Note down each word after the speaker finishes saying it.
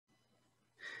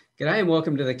G'day and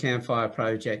welcome to the Campfire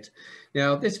project.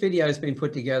 Now, this video has been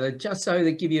put together just so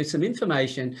to give you some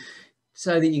information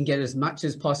so that you can get as much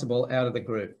as possible out of the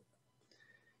group.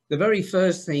 The very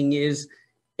first thing is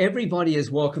everybody is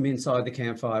welcome inside the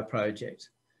Campfire project.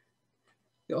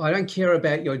 I don't care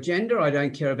about your gender, I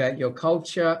don't care about your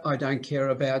culture, I don't care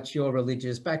about your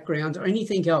religious background or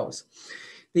anything else.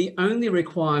 The only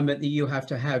requirement that you have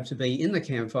to be in the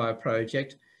Campfire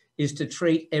project is to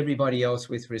treat everybody else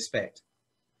with respect.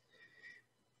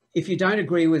 If you don't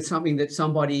agree with something that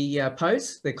somebody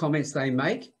posts, the comments they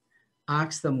make,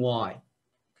 ask them why.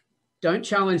 Don't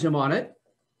challenge them on it.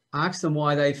 Ask them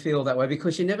why they feel that way,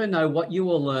 because you never know what you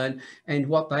will learn and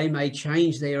what they may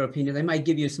change their opinion. They may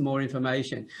give you some more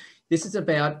information. This is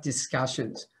about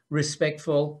discussions,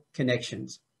 respectful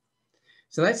connections.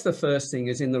 So that's the first thing,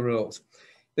 is in the rules.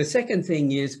 The second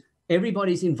thing is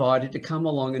everybody's invited to come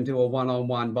along and do a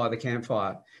one-on-one by the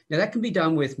campfire. Now, that can be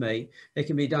done with me. It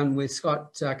can be done with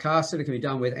Scott Carson. It can be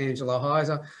done with Angela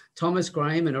Heiser, Thomas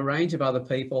Graham, and a range of other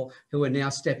people who are now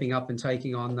stepping up and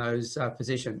taking on those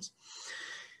positions.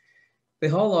 The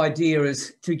whole idea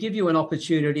is to give you an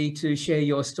opportunity to share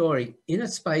your story in a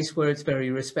space where it's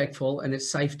very respectful and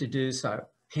it's safe to do so.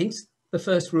 Hence, the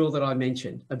first rule that I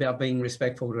mentioned about being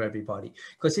respectful to everybody,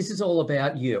 because this is all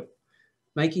about you,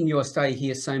 making your stay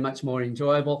here so much more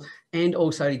enjoyable, and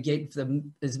also to get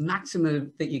as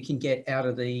maximum that you can get out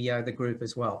of the group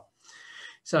as well.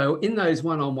 So in those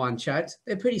one-on-one chats,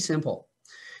 they're pretty simple.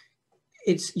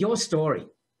 It's your story,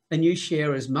 and you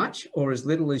share as much or as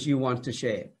little as you want to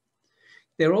share.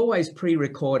 They're always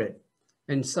pre-recorded.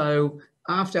 And so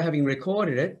after having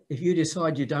recorded it, if you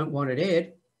decide you don't want it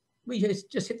aired, we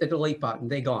just hit the delete button,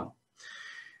 they're gone.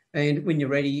 And when you're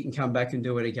ready, you can come back and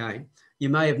do it again. You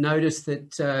may have noticed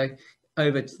that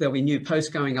there'll be new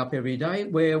posts going up every day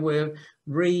where we're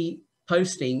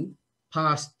reposting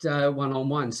past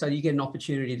one-on-one. So you get an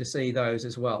opportunity to see those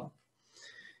as well.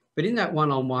 But in that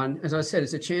one-on-one, as I said,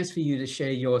 it's a chance for you to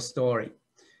share your story.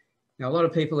 Now, a lot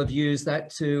of people have used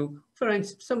that for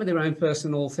some of their own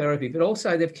personal therapy, but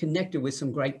also they've connected with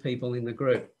some great people in the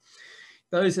group.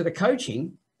 Those that are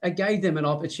coaching, I gave them an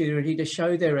opportunity to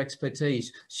show their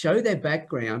expertise, show their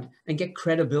background, and get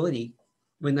credibility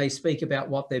when they speak about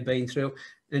what they've been through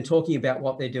and talking about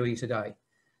what they're doing today.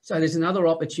 So there's another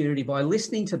opportunity by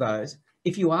listening to those.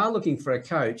 If you are looking for a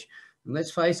coach, and let's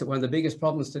face it, one of the biggest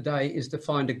problems today is to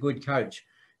find a good coach,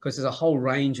 because there's a whole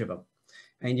range of them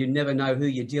and you never know who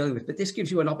you're dealing with. But this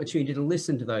gives you an opportunity to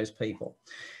listen to those people.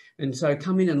 And so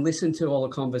come in and listen to all the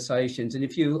conversations. And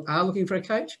if you are looking for a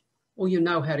coach, well, you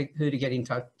know who to get in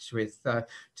touch with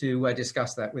to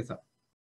discuss that with them.